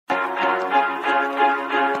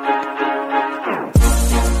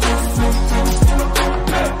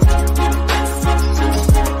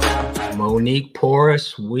Monique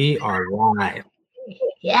Porras, we are live.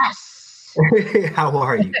 Yes. How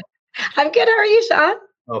are you? I'm good. How are you, Sean?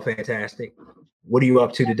 Oh, fantastic. What are you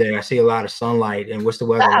up to today? I see a lot of sunlight. And what's the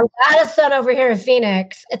weather? A lot of sun over here in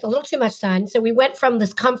Phoenix. It's a little too much sun. So we went from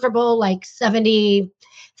this comfortable like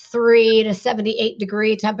 73 to 78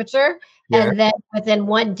 degree temperature. Yeah. And then within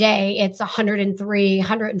one day, it's 103,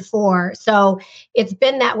 104. So it's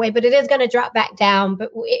been that way, but it is going to drop back down.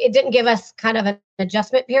 But it didn't give us kind of an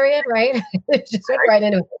adjustment period, right? It just went right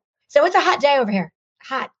into it. So it's a hot day over here.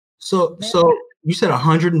 Hot. So you said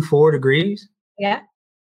 104 degrees? Yeah.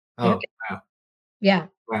 Oh, wow. Yeah.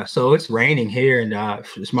 Wow. So it's raining here, and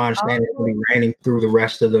it's my understanding it's going to be raining through the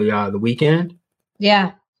rest of the weekend.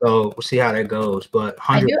 Yeah. So we'll see how that goes. But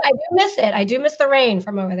I do miss it. I do miss the rain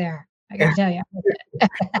from over there. I got to tell you.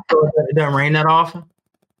 So it doesn't rain that often?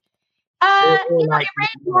 It rains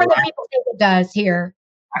more than people think it does here.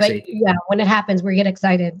 But yeah, when it happens, we get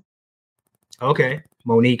excited. Okay.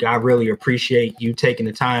 Monique, I really appreciate you taking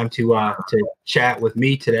the time to chat with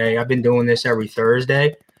me today. I've been doing this every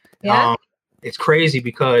Thursday. Yeah. It's crazy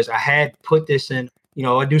because I had put this in,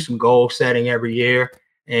 I do some goal setting every year.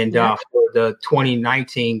 And for the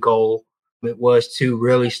 2019 goal, it was to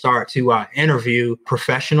really start to interview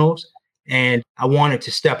professionals. And I wanted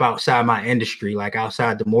to step outside my industry, like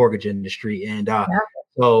outside the mortgage industry. And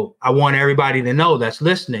so I want everybody to know that's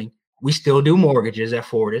listening, we still do mortgages at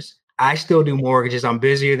Fortis. I still do mortgages. I'm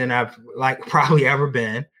busier than I've probably ever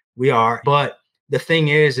been. We are. But the thing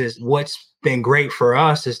is what's been great for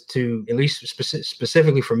us is to, at least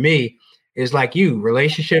specifically for me, is like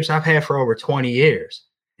relationships I've had for over 20 years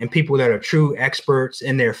and people that are true experts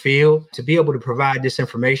in their field, to be able to provide this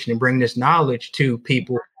information and bring this knowledge to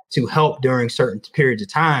people to help during certain periods of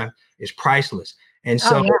time is priceless. And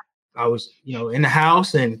so I was, in the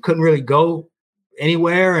house and couldn't really go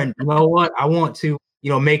anywhere. And you know what? I want to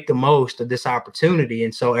make the most of this opportunity.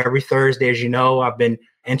 And so every Thursday, as you know, I've been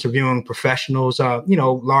interviewing professionals,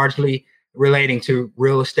 largely relating to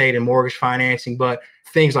real estate and mortgage financing, but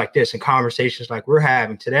things like this and conversations like we're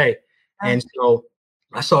having today. And so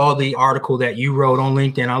I saw the article that you wrote on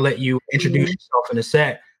LinkedIn. I'll let you introduce yourself in a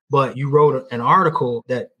sec, but you wrote an article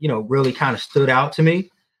that, really kind of stood out to me.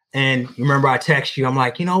 And you remember I texted you, I'm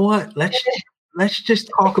like, you know what, let's just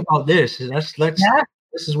talk about this.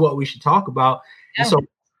 This is what we should talk about. And so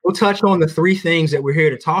we'll touch on the three things that we're here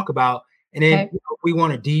to talk about. And then we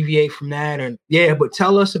want to deviate from that. And but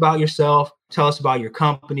tell us about yourself. Tell us about your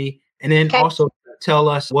company. And then also tell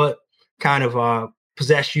us what kind of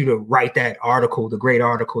possessed you to write that article, the great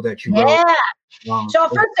article that you wrote. So I'll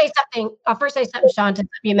first say something, Sean, to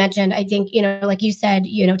you mentioned. I think, like you said,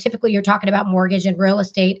 typically you're talking about mortgage and real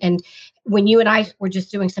estate. And when you and I were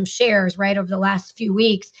just doing some shares, right, over the last few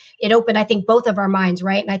weeks, it opened, I think, both of our minds,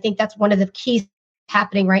 right? And I think that's one of the keys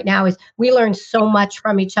happening right now is we learn so much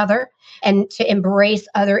from each other, and to embrace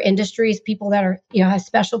other industries, people that are, have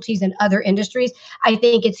specialties in other industries. I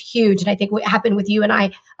think it's huge. And I think what happened with you and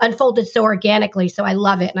I unfolded so organically. So I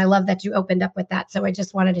love it. And I love that you opened up with that. So I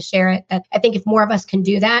just wanted to share it. That I think if more of us can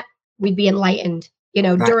do that, we'd be enlightened,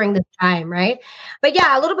 during this time, right? But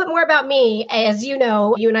a little bit more about me. As you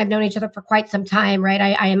know, you and I have known each other for quite some time, right?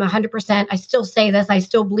 I am 100%, I still say this, I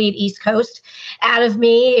still bleed East Coast out of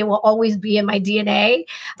me. It will always be in my DNA.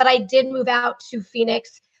 But I did move out to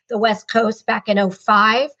Phoenix, the West Coast, back in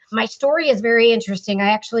 2005. My story is very interesting.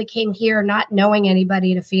 I actually came here not knowing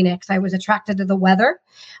anybody to Phoenix. I was attracted to the weather.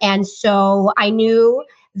 And so I knew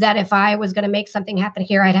that if I was going to make something happen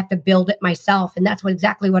here, I'd have to build it myself. And that's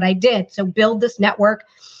exactly what I did. So build this network,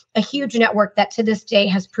 a huge network that to this day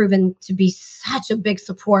has proven to be such a big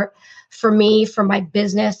support for me, for my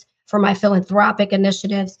business, for my philanthropic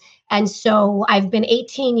initiatives. And so I've been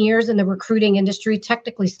 18 years in the recruiting industry,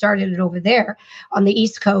 technically started it over there on the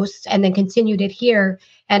East Coast and then continued it here.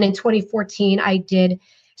 And in 2014, I did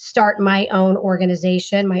start my own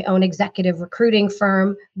organization, my own executive recruiting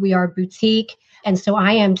firm. We are boutique. And so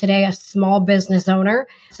I am today a small business owner.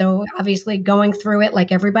 So obviously going through it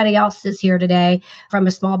like everybody else is here today from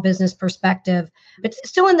a small business perspective, but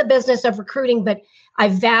still in the business of recruiting. But I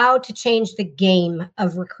vowed to change the game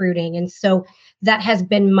of recruiting. And so that has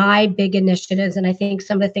been my big initiatives. And I think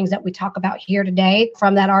some of the things that we talk about here today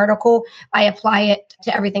from that article, I apply it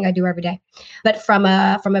to everything I do every day. But from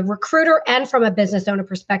a recruiter and from a business owner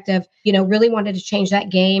perspective, really wanted to change that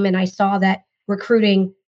game. And I saw that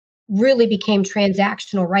recruiting really became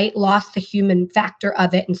transactional, right? Lost the human factor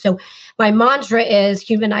of it. And so my mantra is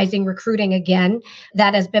humanizing recruiting again.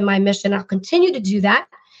 That has been my mission. I'll continue to do that.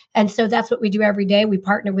 And so that's what we do every day. We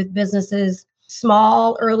partner with businesses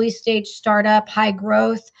small, early stage startup, high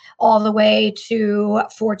growth, all the way to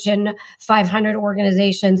Fortune 500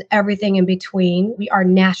 organizations, everything in between. We are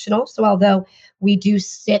national. So although we do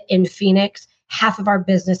sit in Phoenix, half of our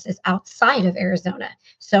business is outside of Arizona.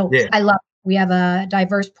 So Yeah. I love, we have a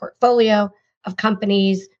diverse portfolio of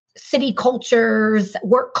companies, city cultures,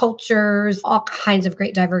 work cultures, all kinds of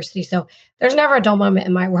great diversity. So there's never a dull moment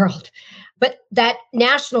in my world. But that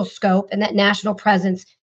national scope and that national presence,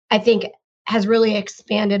 I think, has really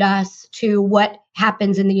expanded us to what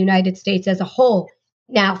happens in the United States as a whole.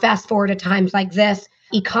 Now, fast forward to times like this,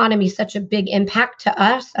 economy is such a big impact to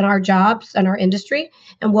us and our jobs and our industry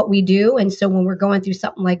and what we do. And so when we're going through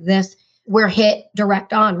something like this, we're hit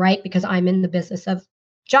direct on, right? Because I'm in the business of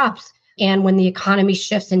jobs. And when the economy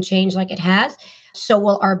shifts and change like it has, so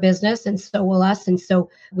will our business and so will us. And so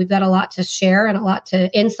we've got a lot to share and a lot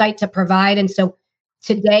to insight to provide. And so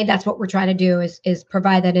today, that's what we're trying to do is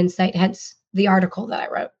provide that insight, hence the article that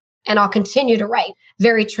I wrote. And I'll continue to write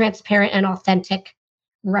very transparent and authentic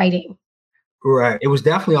writing. Right. It was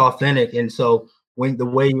definitely authentic. And so when the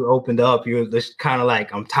way you opened up, you're just kind of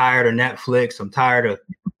like, I'm tired of Netflix. I'm tired of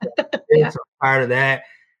this. Yeah. I'm tired of that.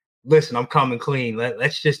 Listen, I'm coming clean.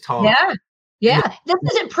 Let's just talk. Yeah. Yeah. This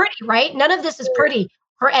isn't pretty, right? None of this is pretty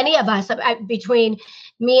for any of us. Between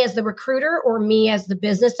me as the recruiter or me as the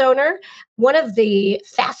business owner, one of the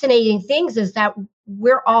fascinating things is that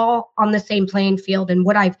we're all on the same playing field. And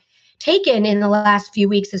what I've taken in the last few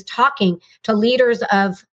weeks is talking to leaders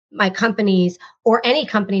of my companies or any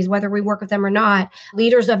companies, whether we work with them or not,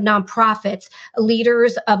 leaders of nonprofits,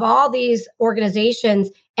 leaders of all these organizations.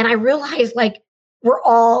 And I realized like we're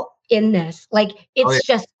all in this. Like it's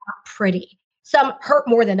just not pretty. Some hurt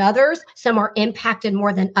more than others. Some are impacted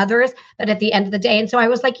more than others. But at the end of the day, and so I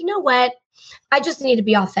was like, you know what? I just need to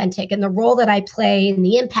be authentic and the role that I play and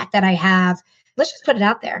the impact that I have. Let's just put it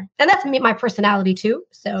out there. And that's my personality too.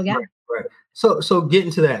 So yeah. Right. So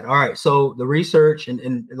getting to that. All right. So the research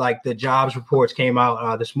and like the jobs reports came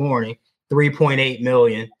out this morning, 3.8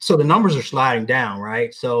 million. So the numbers are sliding down,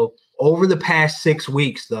 right? So over the past 6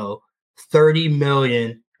 weeks, though, 30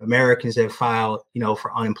 million Americans have filed,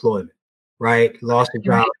 for unemployment, right? Lost a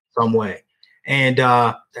job in some way. And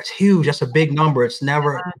that's huge. That's a big number. It's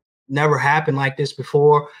never happened like this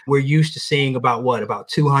before. We're used to seeing about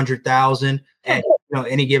 200,000 at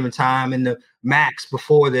any given time. And the max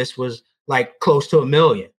before this was like close to 1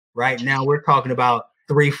 million. Right now we're talking about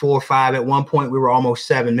 3, 4, 5. At one point we were almost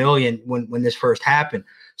 7 million when this first happened.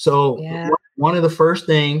 So one of the first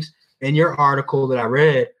things in your article that I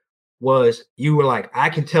read was you were like, I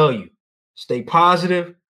can tell you, stay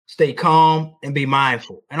positive, stay calm, and be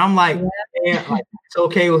mindful. And I'm like, man, like, it's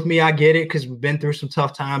okay with me. I get it because we've been through some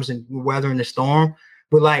tough times and we're weathering the storm.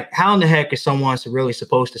 But like, how in the heck is someone really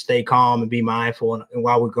supposed to stay calm and be mindful? And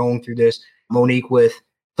while we're going through this, Monique, with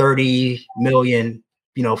 30 million,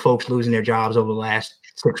 folks losing their jobs over the last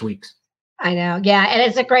 6 weeks. I know. Yeah. And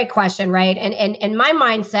it's a great question, right? And my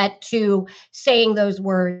mindset to saying those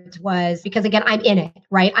words was because, again, I'm in it,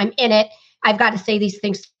 right? I'm in it. I've got to say these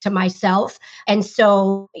things to myself. And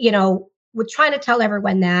so, we're trying to tell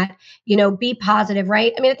everyone that, be positive,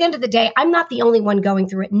 right? I mean, at the end of the day, I'm not the only one going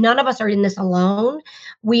through it. None of us are in this alone.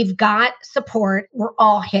 We've got support. We're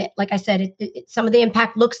all hit. Like I said, some of the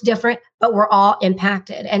impact looks different, but we're all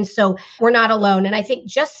impacted. And so we're not alone. And I think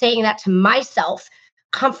just saying that to myself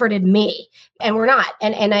comforted me, and we're not.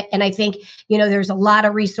 And I think, there's a lot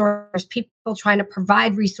of resources, people trying to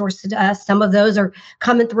provide resources to us. Some of those are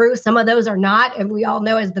coming through, some of those are not. And we all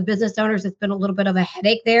know as the business owners, it's been a little bit of a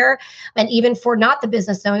headache there. And even for not the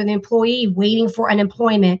business owner, the employee waiting for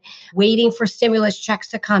unemployment, waiting for stimulus checks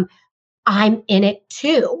to come, I'm in it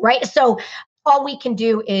too, right? So all we can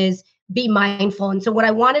do is be mindful. And so what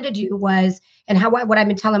I wanted to do was, and what I've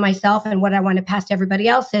been telling myself and what I want to pass to everybody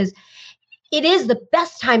else is, it is the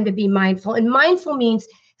best time to be mindful. And mindful means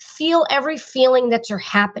feel every feeling that's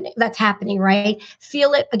happening, right?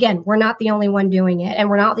 Feel it. Again, we're not the only one doing it, and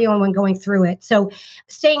we're not the only one going through it. So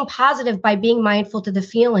staying positive by being mindful to the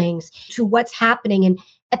feelings, to what's happening. And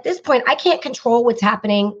at this point, I can't control what's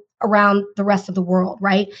happening around the rest of the world,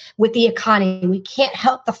 right? With the economy, we can't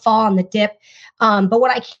help the fall and the dip. But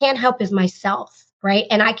what I can help is myself, right?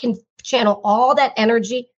 And I can channel all that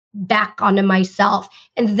energy back onto myself.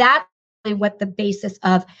 And that's what the basis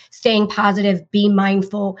of staying positive, be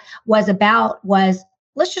mindful was about. Was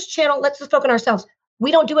let's just focus on ourselves.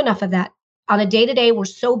 We don't do enough of that on a day-to-day. We're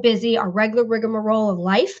so busy, our regular rigmarole of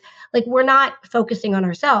life, like we're not focusing on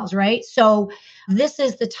ourselves, right? So this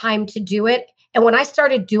is the time to do it. And when I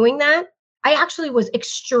started doing that, I actually was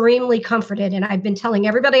extremely comforted. And I've been telling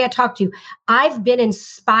everybody I talk to, I've been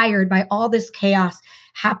inspired by all this chaos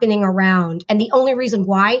happening around. And the only reason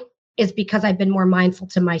why is because I've been more mindful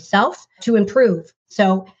to myself to improve.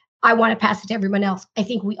 So I want to pass it to everyone else. I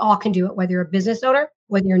think we all can do it, whether you're a business owner,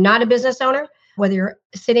 whether you're not a business owner, whether you're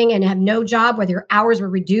sitting and have no job, whether your hours were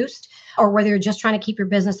reduced, or whether you're just trying to keep your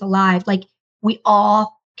business alive. Like, we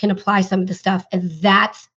all can apply some of the stuff. And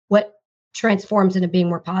that's what transforms into being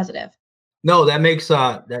more positive. No, that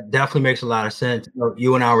definitely makes a lot of sense.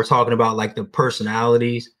 You and I were talking about like the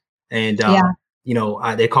personalities, and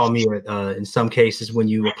they call me in some cases, when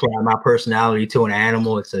you apply my personality to an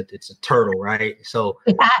animal, it's a turtle, right? So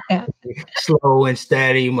slow and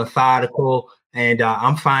steady, methodical, and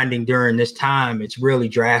I'm finding during this time it's really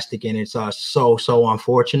drastic, and it's so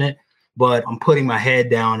unfortunate. But I'm putting my head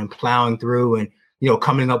down and plowing through, and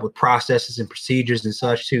coming up with processes and procedures and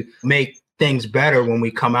such to make things better when we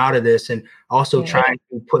come out of this, and also trying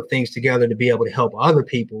to put things together to be able to help other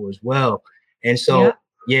people as well. And so,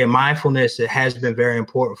 mindfulness, it has been very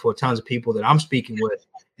important for tons of people that I'm speaking with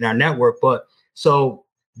in our network. But so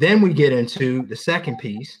then we get into the second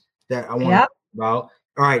piece that I want to talk about.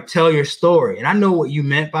 All right, tell your story. And I know what you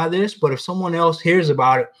meant by this, but if someone else hears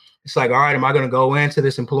about it, it's like, all right, am I going to go into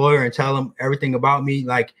this employer and tell them everything about me?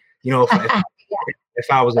 Like, if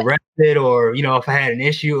I was arrested, or, if I had an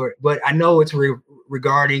issue, but I know it's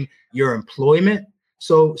regarding your employment.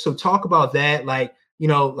 So talk about that, like,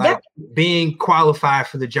 being qualified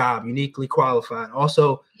for the job, uniquely qualified.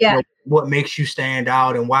 Also, what makes you stand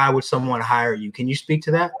out, and why would someone hire you? Can you speak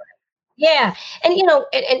to that? Yeah. And,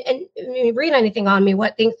 and read anything on me,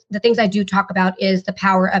 the things I do talk about is the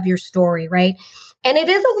power of your story, right? And it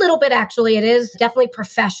is a little bit, actually, it is definitely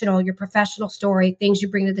professional, your professional story, things you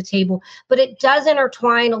bring to the table, but it does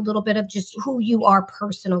intertwine a little bit of just who you are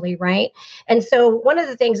personally, right? And so one of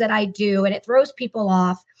the things that I do, and it throws people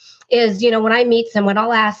off, is, when I meet someone,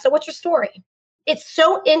 I'll ask, so what's your story? It's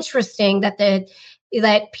so interesting that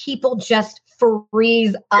that people just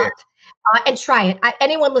freeze up and try it.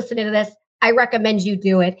 Anyone listening to this, I recommend you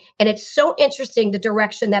do it. And it's so interesting, the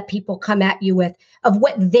direction that people come at you with of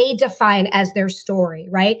what they define as their story,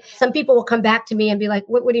 right? Some people will come back to me and be like,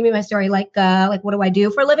 what do you mean my story? Like what do I do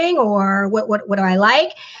for a living? Or what do I like?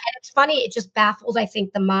 And it's funny, it just baffles, I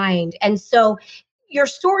think, the mind. And so your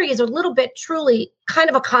story is a little bit truly kind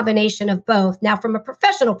of a combination of both. Now, from a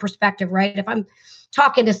professional perspective, right? If I'm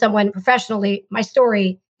talking to someone professionally, my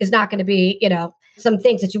story is not going to be, some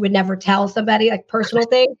things that you would never tell somebody, like personal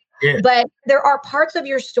things. Yeah. But there are parts of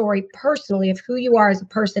your story personally of who you are as a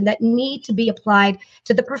person that need to be applied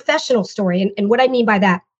to the professional story. And what I mean by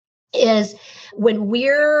that is when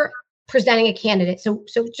we're presenting a candidate. So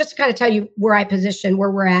just to kind of tell you where I position,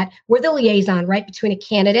 where we're at, we're the liaison, right, between a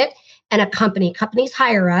candidate and a company. Companies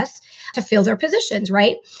hire us to fill their positions,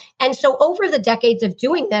 right? And so over the decades of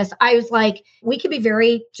doing this, I was like, we could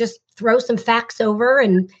be just throw some facts over,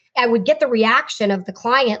 and I would get the reaction of the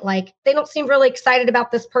client, like, they don't seem really excited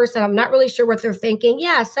about this person. I'm not really sure what they're thinking.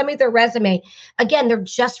 Yeah, send me their resume. Again, they're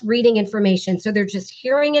just reading information. So they're just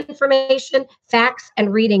hearing information, facts,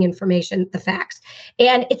 and reading information, the facts.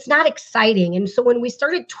 And it's not exciting. And so when we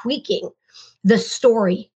started tweaking the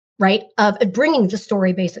story, right, of bringing the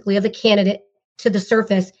story basically of the candidate to the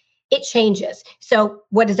surface, it changes. So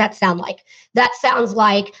what does that sound like? That sounds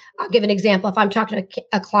like, I'll give an example. If I'm talking to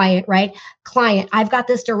a client, right? Client, I've got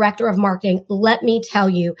this director of marketing. Let me tell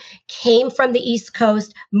you, came from the East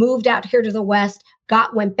Coast, moved out here to the West,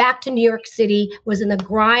 went back to New York City, was in the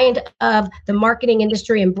grind of the marketing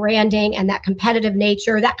industry and branding and that competitive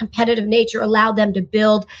nature. That competitive nature allowed them to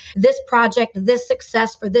build this project, this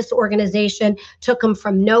success for this organization, took them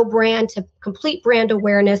from no brand to complete brand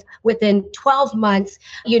awareness within 12 months.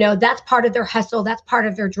 That's part of their hustle. That's part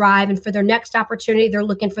of their drive. And for their next opportunity, they're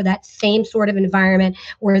looking for that same sort of environment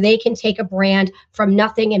where they can take a brand from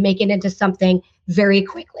nothing and make it into something very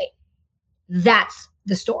quickly. That's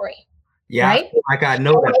the story. Yeah, right? I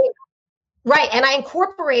know that. Right. And I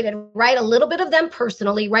incorporated, right, a little bit of them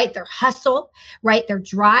personally, right? Their hustle, right? Their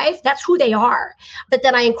drive, that's who they are. But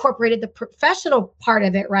then I incorporated the professional part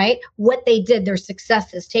of it, right? What they did, their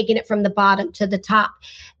successes, taking it from the bottom to the top.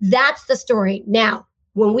 That's the story. Now,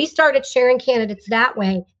 when we started sharing candidates that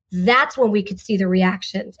way, that's when we could see the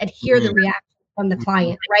reactions and hear the reaction from the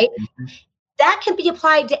client, right? That can be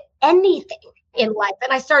applied to anything in life.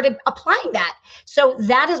 And I started applying that. So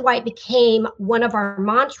that is why it became one of our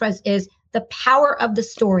mantras is the power of the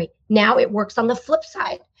story. Now it works on the flip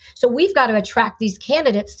side. So we've got to attract these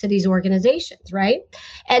candidates to these organizations, right?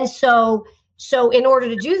 And so in order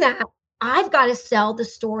to do that, I've got to sell the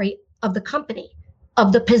story of the company,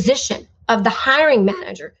 of the position, of the hiring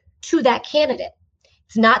manager, to that candidate.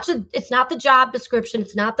 It's not the job description.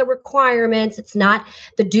 It's not the requirements. It's not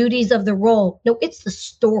the duties of the role. No, it's the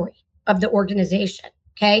story of the organization.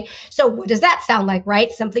 Okay. So what does that sound like,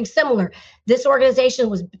 right? Something similar. This organization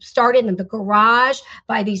was started in the garage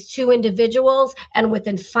by these two individuals. And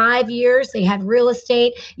within 5 years, they had real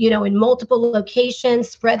estate, in multiple locations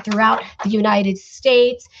spread throughout the United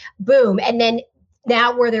States. Boom. And then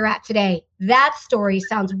now where they're at today, that story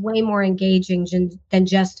sounds way more engaging than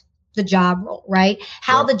just the job role, right?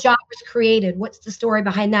 How the job was created. What's the story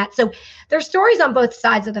behind that? So there's stories on both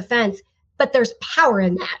sides of the fence, but there's power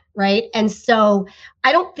in that, right? And so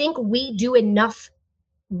I don't think we do enough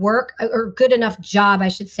work or good enough job, I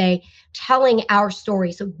should say, telling our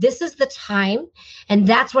story. So this is the time. And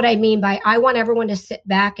that's what I mean by I want everyone to sit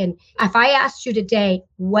back. And if I asked you today,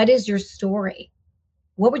 what is your story?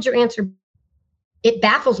 What would your answer be? It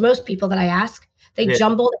baffles most people that I ask. They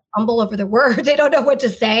jumble over the word. They don't know what to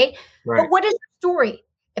say. Right. But what is the story?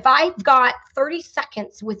 If I've got 30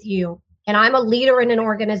 seconds with you and I'm a leader in an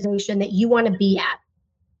organization that you want to be at,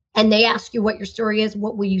 and they ask you what your story is,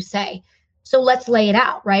 what will you say? So let's lay it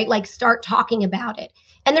out, right? Like start talking about it.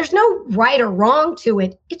 And there's no right or wrong to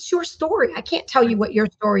it. It's your story. I can't tell you what your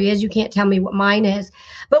story is. You can't tell me what mine is.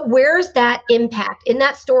 But where's that impact? In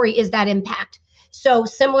that story is that impact. So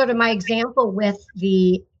similar to my example with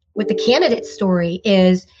the candidate story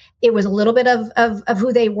is it was a little bit of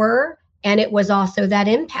who they were, and it was also that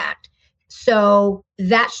impact. So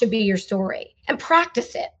that should be your story and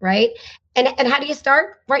practice it, right? And how do you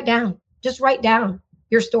start? Just write down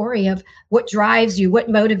your story of what drives you, what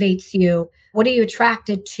motivates you, what are you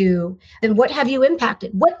attracted to, and what have you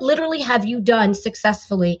impacted? What literally have you done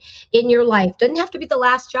successfully in your life? Doesn't have to be the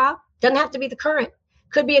last job, doesn't have to be the current.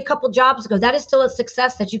 Could be a couple jobs ago. That is still a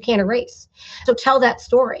success that you can't erase. So tell that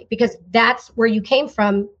story because that's where you came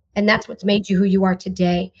from and that's what's made you who you are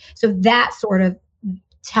today. So that sort of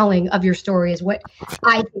telling of your story is what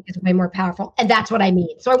I think is way more powerful. And that's what I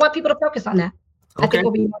mean. So I want people to focus on that. Okay. I think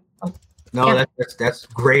we'll be more. No, that's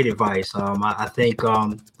great advice. I think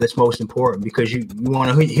that's most important because you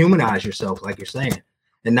want to humanize yourself, like you're saying,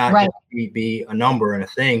 and not just be a number and a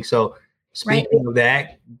thing. So speaking of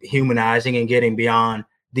that, humanizing and getting beyond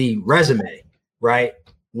the resume, right?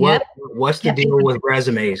 What's the deal with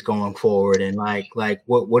resumes going forward, and like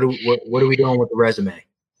what are we doing with the resume?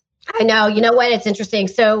 I know. You know what? It's interesting.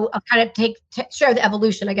 So I'll kind of share the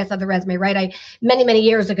evolution, I guess, of the resume, right? Many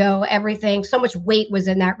years ago, so much weight was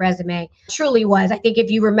in that resume. Truly was. I think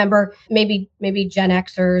if you remember, maybe Gen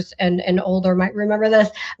Xers and older might remember this,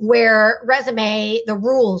 where resume, the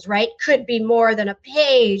rules, right, could be more than a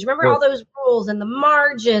page. Remember all those rules and the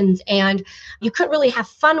margins, and you couldn't really have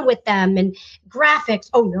fun with them, and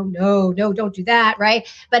graphics. Oh, no, don't do that, right?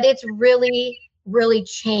 But it's really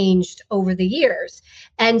changed over the years.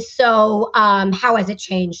 And so how has it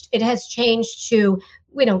changed? It has changed to,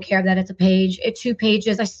 we don't care that it's a page, 2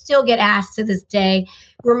 pages. I still get asked to this day,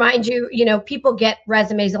 remind you, people get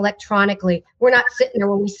resumes electronically. We're not sitting there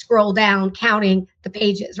when we scroll down counting the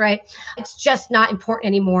pages, right? It's just not important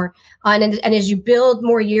anymore. And as you build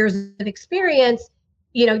more years of experience,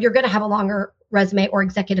 you're going to have a longer resume or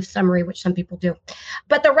executive summary, which some people do.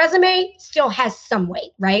 But the resume still has some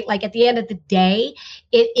weight, right? Like at the end of the day,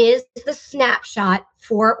 it is the snapshot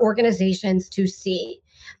for organizations to see.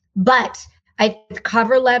 But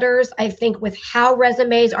cover letters, I think with how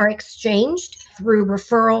resumes are exchanged through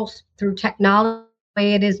referrals, through technology, the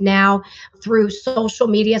way it is now, through social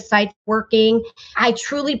media sites working, I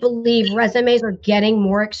truly believe resumes are getting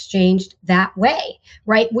more exchanged that way,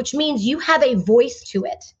 right? Which means you have a voice to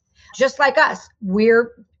it. Just like us,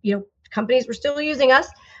 companies were still using us.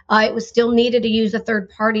 It was still needed to use a third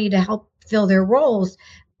party to help fill their roles.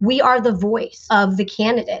 We are the voice of the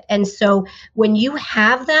candidate. And so when you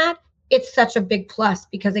have that, it's such a big plus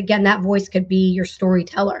because, again, that voice could be your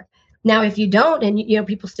storyteller. Now, if you don't, and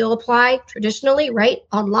people still apply traditionally, right,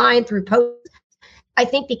 online through posts, I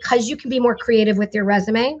think because you can be more creative with your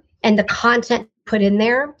resume and the content put in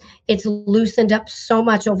there, it's loosened up so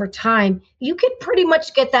much over time. You could pretty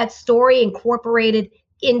much get that story incorporated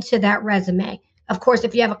into that resume. Of course,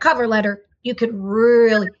 if you have a cover letter, you could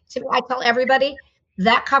really, I tell everybody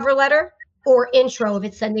that cover letter or intro, if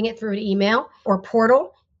it's sending it through an email or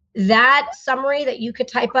portal, that summary that you could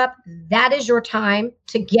type up, that is your time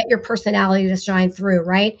to get your personality to shine through,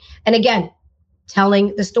 right? And again,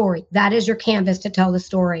 telling the story, that is your canvas to tell the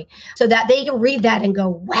story so that they can read that and go,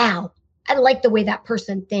 wow, I like the way that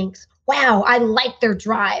person thinks. Wow, I like their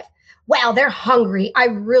drive. Wow, they're hungry. I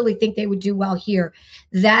really think they would do well here.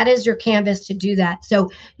 That is your canvas to do that.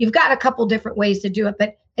 So you've got a couple different ways to do it.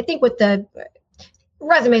 But I think with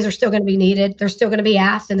resumes are still going to be needed. They're still going to be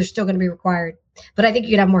asked and they're still going to be required. But I think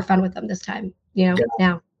you could have more fun with them this time,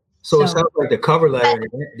 now. So it sounds like the cover letter.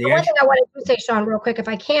 The one thing I wanted to say, Sean, real quick, if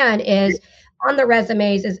I can, is on the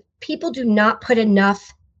resumes is people do not put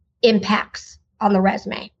enough impacts on the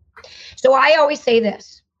resume. So I always say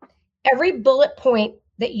this, every bullet point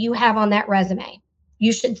that you have on that resume,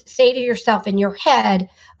 you should say to yourself in your head,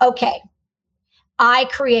 okay, I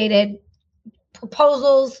created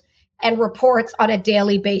proposals and reports on a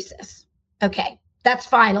daily basis. Okay, that's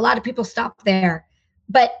fine. A lot of people stop there.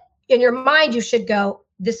 But in your mind, you should go,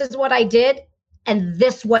 this is what I did, and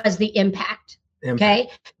this was the impact. Okay,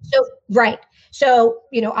 so, right. So,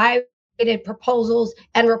 I created proposals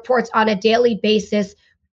and reports on a daily basis,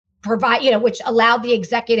 which allowed the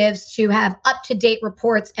executives to have up-to-date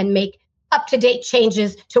reports and make up-to-date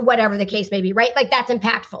changes to whatever the case may be, right? Like that's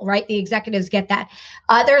impactful, right? The executives get that.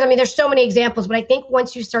 There's so many examples, but I think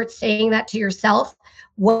once you start saying that to yourself,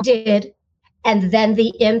 what did, and then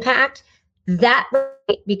the impact, that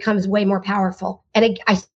becomes way more powerful. And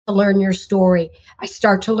I start to learn your story. I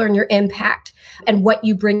start to learn your impact and what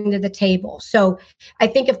you bring to the table. So I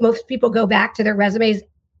think if most people go back to their resumes,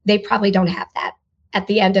 they probably don't have that at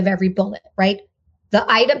the end of every bullet, right?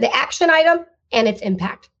 The action item and its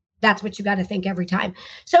impact. That's what you got to think every time.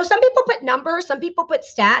 So some people put numbers, some people put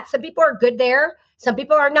stats, some people are good there, some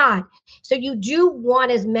people are not. So you do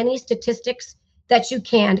want as many statistics that you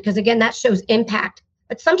can, because again, that shows impact.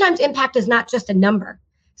 But sometimes impact is not just a number.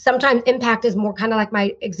 Sometimes impact is more kind of like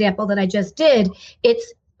my example that I just did.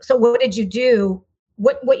 It's, so what did you do?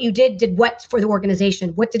 What you did what for the organization?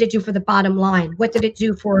 What did it do for the bottom line? What did it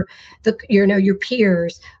do for your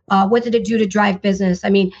peers? What did it do to drive business? I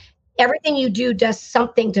mean, everything you do does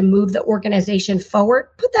something to move the organization forward.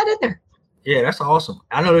 Put that in there. Yeah, that's awesome.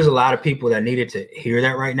 I know there's a lot of people that needed to hear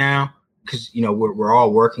that right now because, we're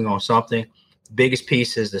all working on something. The biggest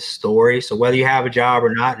piece is the story. So whether you have a job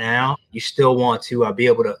or not now, you still want to be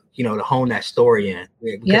able to, to hone that story in.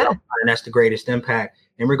 Yeah. And that's the greatest impact.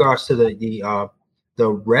 In regards to the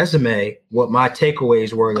resume, what my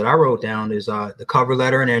takeaways were that I wrote down is the cover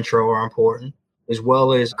letter and intro are important, as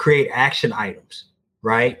well as create action items,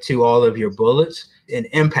 right, to all of your bullets and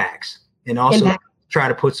impacts, and also try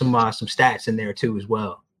to put some stats in there too as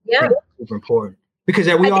well. Yeah, super important because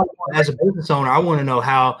we all, as a business owner, I want to know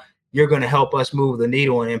how you're going to help us move the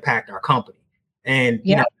needle and impact our company, and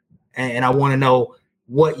and I want to know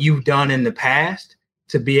what you've done in the past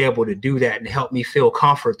to be able to do that and help me feel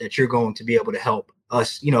comfort that you're going to be able to help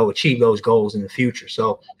us, achieve those goals in the future.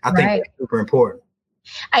 So I think that's super important.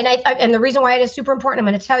 And the reason why it is super important, I'm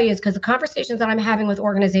going to tell you, is because the conversations that I'm having with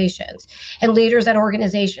organizations and leaders at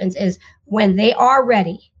organizations is when they are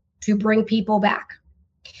ready to bring people back,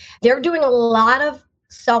 they're doing a lot of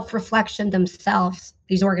self-reflection themselves,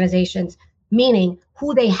 these organizations, meaning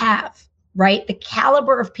who they have, right? The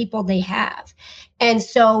caliber of people they have. And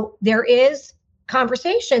so there is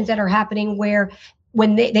conversations that are happening where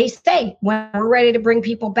when they say, when we're ready to bring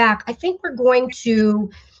people back, I think we're going to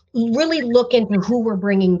really look into who we're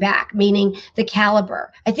bringing back, meaning the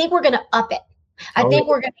caliber. I think we're going to up it. I think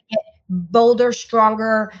we're going to get bolder,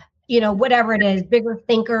 stronger, whatever it is, bigger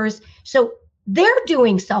thinkers. So they're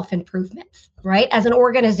doing self-improvements, right? As an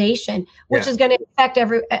organization, which is going to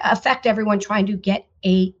affect everyone trying to get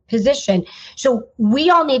a position. So we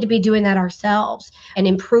all need to be doing that ourselves and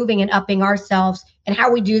improving and upping ourselves. And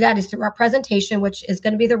how we do that is through our presentation, which is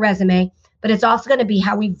going to be the resume, but it's also going to be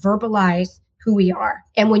how we verbalize who we are.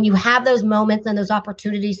 And when you have those moments and those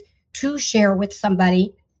opportunities to share with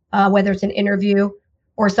somebody, whether it's an interview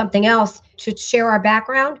or something else, to share our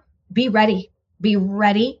background, be ready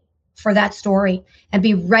for that story and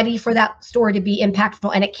be ready for that story to be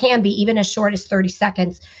impactful. And it can be even as short as 30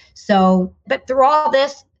 seconds. So, but through all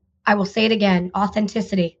this, I will say it again,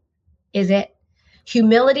 authenticity is it.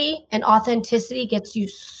 Humility and authenticity gets you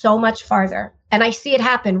so much farther. And I see it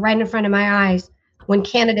happen right in front of my eyes when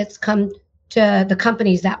candidates come to the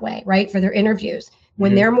companies that way, right? For their interviews,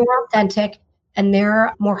 when they're more authentic and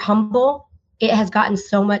they're more humble, it has gotten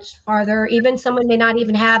so much farther. Even someone may not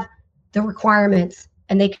even have the requirements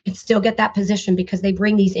and they can still get that position because they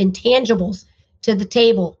bring these intangibles to the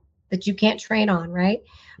table that you can't train on, right?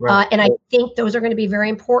 And I think those are going to be very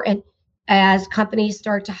important as companies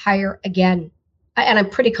start to hire again. And I'm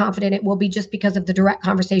pretty confident it will be just because of the direct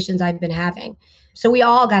conversations I've been having. So we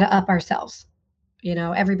all got to up ourselves,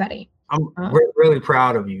 everybody. I'm really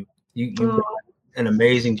proud of you. You've done an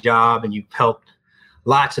amazing job and you've helped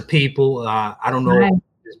lots of people. I don't know if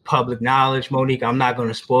it's public knowledge, Monique. I'm not going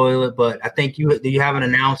to spoil it, but I think do you have an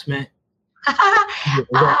announcement? Is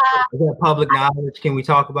that public knowledge? Can we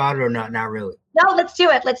talk about it or not? Not really. No, let's do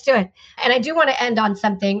it. Let's do it. And I do want to end on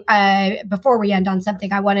something. Before we end on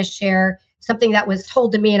something, I want to share something that was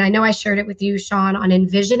told to me. And I know I shared it with you, Sean, on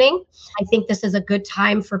envisioning. I think this is a good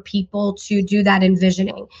time for people to do that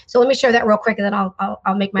envisioning. So let me share that real quick, and then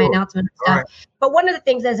I'll make my announcement and stuff. Right. But one of the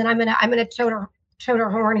things is, and I'm gonna tote her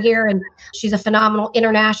horn here, and she's a phenomenal,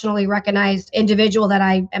 internationally recognized individual that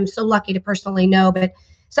I am so lucky to personally know. But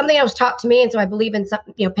something that was taught to me, and so I believe in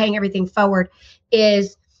paying everything forward,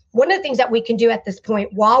 is one of the things that we can do at this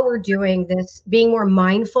point while we're doing this, being more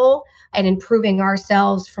mindful and improving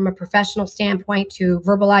ourselves from a professional standpoint to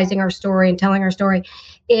verbalizing our story and telling our story,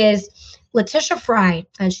 is Letitia Fry.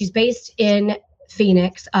 And she's based in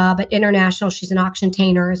Phoenix, but international. She's an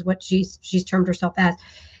auctiontainer is what she's termed herself as.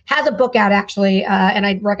 Has a book out actually, and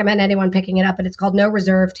I'd recommend anyone picking it up, but it's called No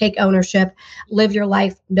Reserve, Take Ownership, Live Your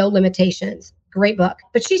Life, No Limitations. Great book.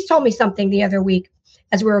 But she's told me something the other week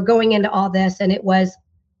as we were going into all this, and it was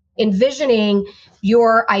envisioning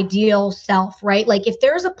your ideal self, right? Like if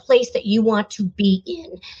there's a place that you want to be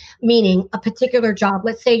in, meaning a particular job,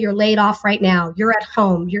 let's say you're laid off right now, you're at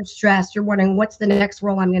home, you're stressed, you're wondering what's the next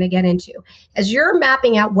role I'm going to get into. As you're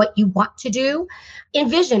mapping out what you want to do,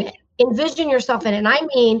 envision it. Envision yourself in it. And I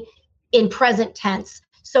mean in present tense.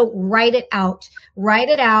 So write it out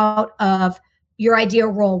of your ideal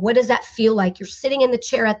role. What does that feel like? You're sitting in the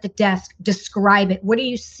chair at the desk. Describe it. What are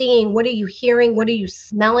you seeing? What are you hearing? What are you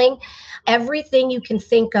smelling? Everything you can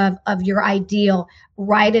think of your ideal,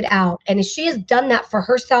 write it out. And she has done that for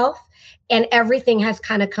herself, and everything has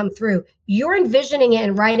kind of come through. You're envisioning it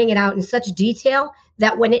and writing it out in such detail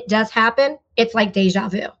that when it does happen, it's like deja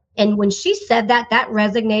vu. And when she said that, that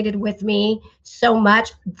resonated with me so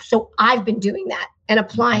much. So I've been doing that and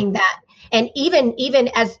applying that. And even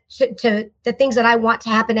as to the things that I want to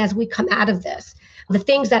happen as we come out of this, the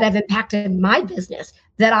things that have impacted my business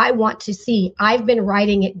that I want to see, I've been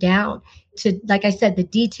writing it down to, like I said, the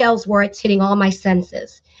details where it's hitting all my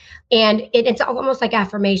senses. And it's almost like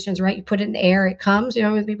affirmations, right? You put it in the air, it comes. You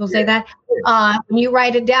know when people say that? When you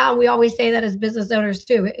write it down, we always say that as business owners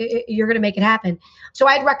too. You're going to make it happen. So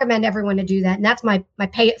I'd recommend everyone to do that. And that's my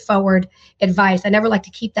pay it forward advice. I never like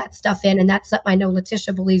to keep that stuff in. And that's something I know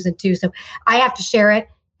Letitia believes in too. So I have to share it.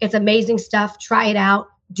 It's amazing stuff. Try it out.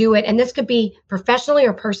 Do it. And this could be professionally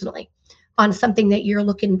or personally on something that you're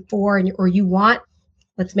looking for or you want.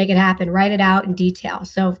 Let's make it happen. Write it out in detail.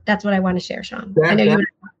 So that's what I want to share, Sean. I know you.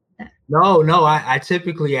 No. I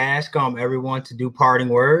typically ask everyone to do parting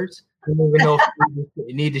words. I don't even know if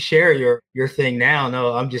you need to share your thing now.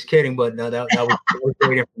 No, I'm just kidding. But no, that was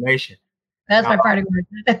great information. That's my parting word.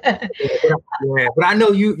 Yeah, but I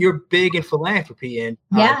know you're big in philanthropy, and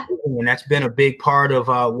and that's been a big part of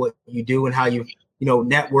what you do and how you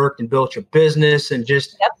networked and built your business and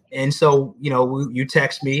just. Yep. And so, you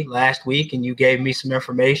text me last week and you gave me some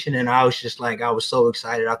information, and I was just like, I was so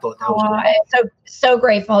excited. I thought that was so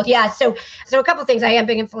grateful. Yeah. So a couple of things. I am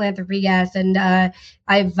big in philanthropy. Yes. And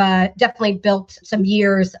I've definitely built some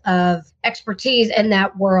years of expertise in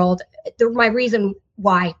that world. My reason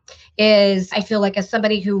why is I feel like as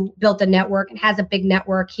somebody who built a network and has a big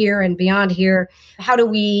network here and beyond here, how do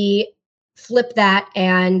we flip that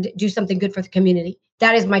and do something good for the community?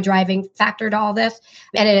 That is my driving factor to all this,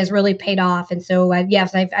 and it has really paid off. And so,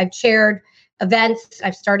 yes, I've chaired events,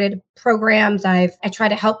 I've started programs, I try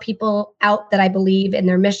to help people out that I believe in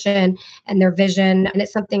their mission and their vision, and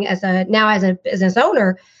it's something as a business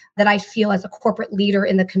owner that I feel as a corporate leader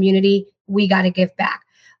in the community, we got to give back.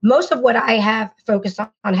 Most of what I have focused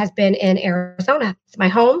on has been in Arizona. It's my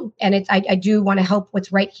home, and I do want to help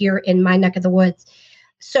what's right here in my neck of the woods.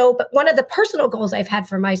 So, but one of the personal goals I've had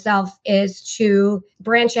for myself is to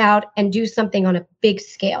branch out and do something on a big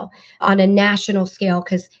scale, on a national scale,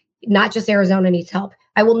 because not just Arizona needs help.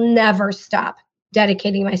 I will never stop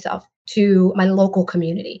dedicating myself to my local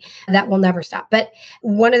community. That will never stop. But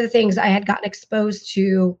one of the things I had gotten exposed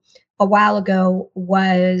to a while ago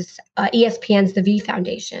was ESPN's The V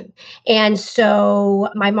Foundation. And so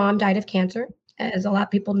my mom died of cancer, as a lot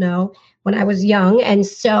of people know, when I was young. And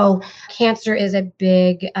so cancer is a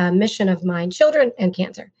big mission of mine, children and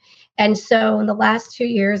cancer. And so in the last 2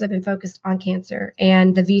 years, I've been focused on cancer.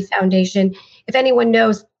 And the V Foundation, if anyone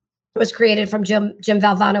knows, was created from Jim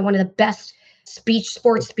Valvano, one of the best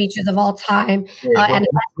sports speeches of all time. And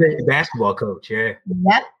a basketball coach, yeah.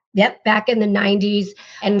 Yep, back in the 90s,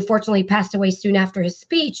 and unfortunately passed away soon after his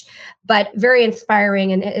speech, but very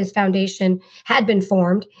inspiring, and his foundation had been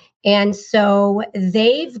formed. And so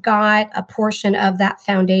they've got a portion of that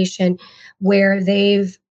foundation where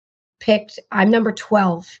they've picked, I'm number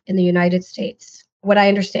 12 in the United States. What I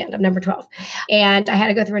understand, I'm number 12. And I had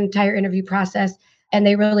to go through an entire interview process. and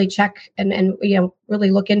they really check and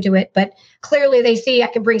really look into it. But clearly they see I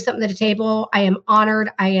can bring something to the table. I am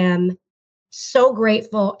honored. I am so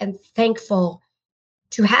grateful and thankful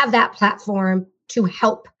to have that platform to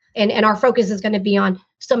help. And our focus is going to be on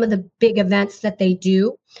some of the big events that they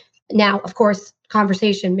do. Now, of course,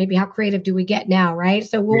 conversation, maybe how creative do we get now, right?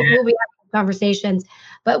 So we'll be having conversations,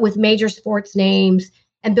 but with major sports names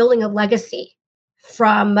and building a legacy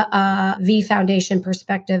from a V Foundation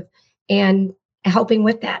perspective and helping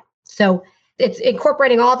with that. So it's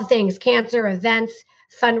incorporating all the things, cancer, events,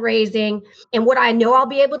 fundraising. And what I know I'll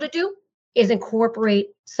be able to do is incorporate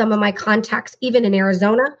some of my contacts, even in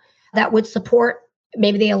Arizona, that would support,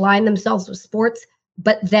 maybe they align themselves with sports,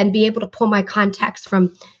 but then be able to pull my contacts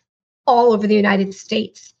from all over the United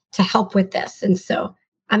States to help with this. And so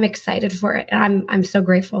I'm excited for it. And I'm so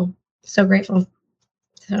grateful, so grateful.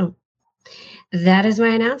 So that is my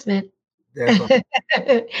announcement. I do have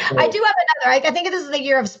another. I think this is the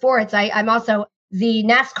year of sports. I'm also, the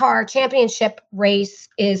NASCAR championship race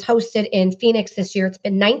is hosted in Phoenix this year. It's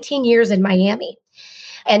been 19 years in Miami,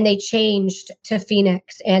 and they changed to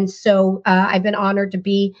Phoenix. And so I've been honored to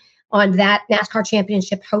be on that NASCAR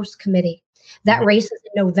championship host committee. That race is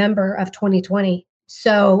in November of 2020.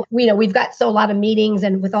 So, we've got a lot of meetings,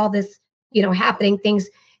 and with all this, happening, things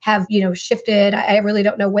have, shifted. I really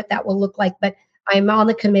don't know what that will look like, but I'm on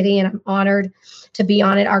the committee and I'm honored to be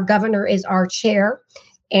on it. Our governor is our chair.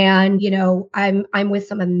 And, I'm with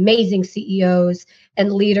some amazing CEOs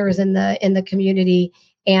and leaders in the community.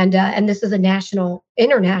 And this is a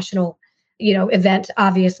international, event,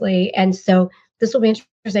 obviously. And so this will be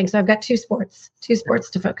interesting. So I've got two sports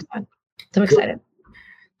to focus on. So I'm excited.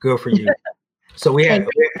 Good for you. So we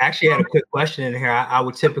actually had a quick question in here. I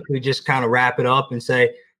would typically just kind of wrap it up and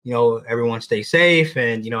say, everyone stay safe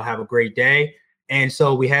and, have a great day. And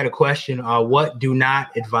so we had a question, what do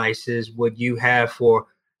not advices would you have for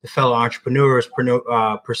the fellow entrepreneurs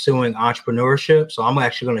pursuing entrepreneurship? So I'm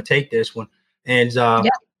actually going to take this one. And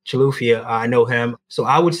Chilufia, I know him. So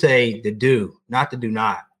I would say the do, not the do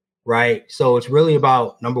not, right? So it's really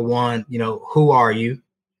about, number one, who are you?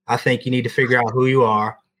 I think you need to figure out who you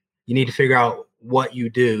are. You need to figure out what you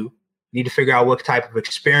do. You need to figure out what type of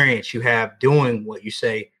experience you have doing what you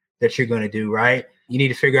say that you're going to do, right? You need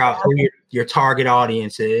to figure out who your target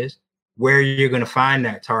audience is, where you're going to find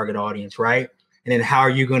that target audience, right? And then how are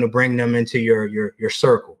you going to bring them into your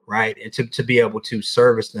circle, right? And to be able to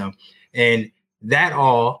service them. And that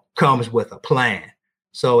all comes with a plan.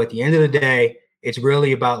 So at the end of the day, it's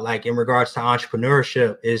really about, like, in regards to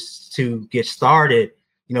entrepreneurship, is to get started.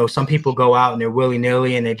 Some people go out and they're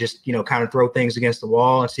willy-nilly and they just, kind of throw things against the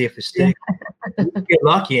wall and see if it sticks. Get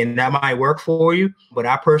lucky and that might work for you. But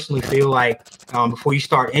I personally feel like before you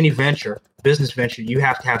start any business venture, you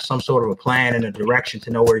have to have some sort of a plan and a direction to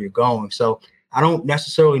know where you're going. So I don't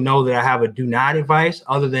necessarily know that I have a do not advice,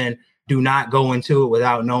 other than do not go into it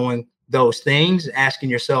without knowing those things, asking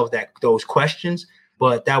yourself those questions.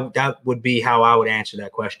 But that would be how I would answer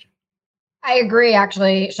that question. I agree,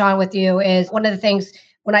 actually, Sean, with you. Is one of the things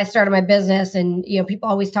when I started my business, and people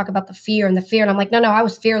always talk about the fear, and I'm like, no, I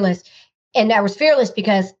was fearless. And I was fearless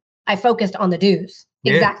because I focused on the do's.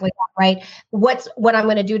 Yeah. Exactly. Right. What I'm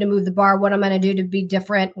going to do to move the bar, what I'm going to do to be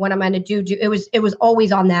different, what I'm going to do. It was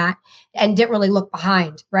always on that, and didn't really look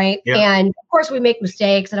behind. Right. Yeah. And of course we make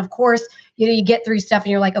mistakes. And of course, you get through stuff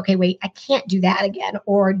and you're like, okay, wait, I can't do that again,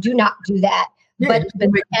 or do not do that. Yeah, but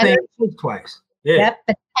the energy, twice. Yeah. Yep,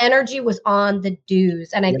 but energy was on the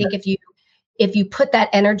do's. And I think if you put that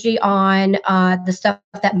energy on the stuff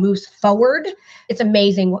that moves forward, it's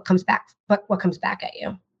amazing what comes back at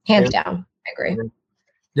you. Hands down. I agree.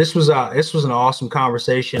 This was an awesome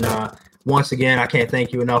conversation. Once again, I can't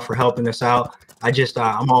thank you enough for helping us out.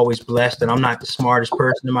 I'm always blessed, and I'm not the smartest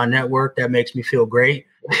person in my network. That makes me feel great.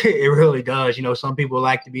 It really does. Some people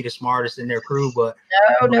like to be the smartest in their crew, but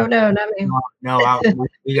no, not me.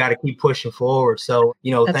 We got to keep pushing forward. So,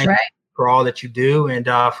 thank you for all that you do, and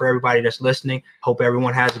for everybody that's listening. Hope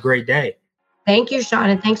everyone has a great day. Thank you, Sean,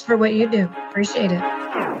 and thanks for what you do. Appreciate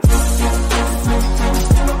it.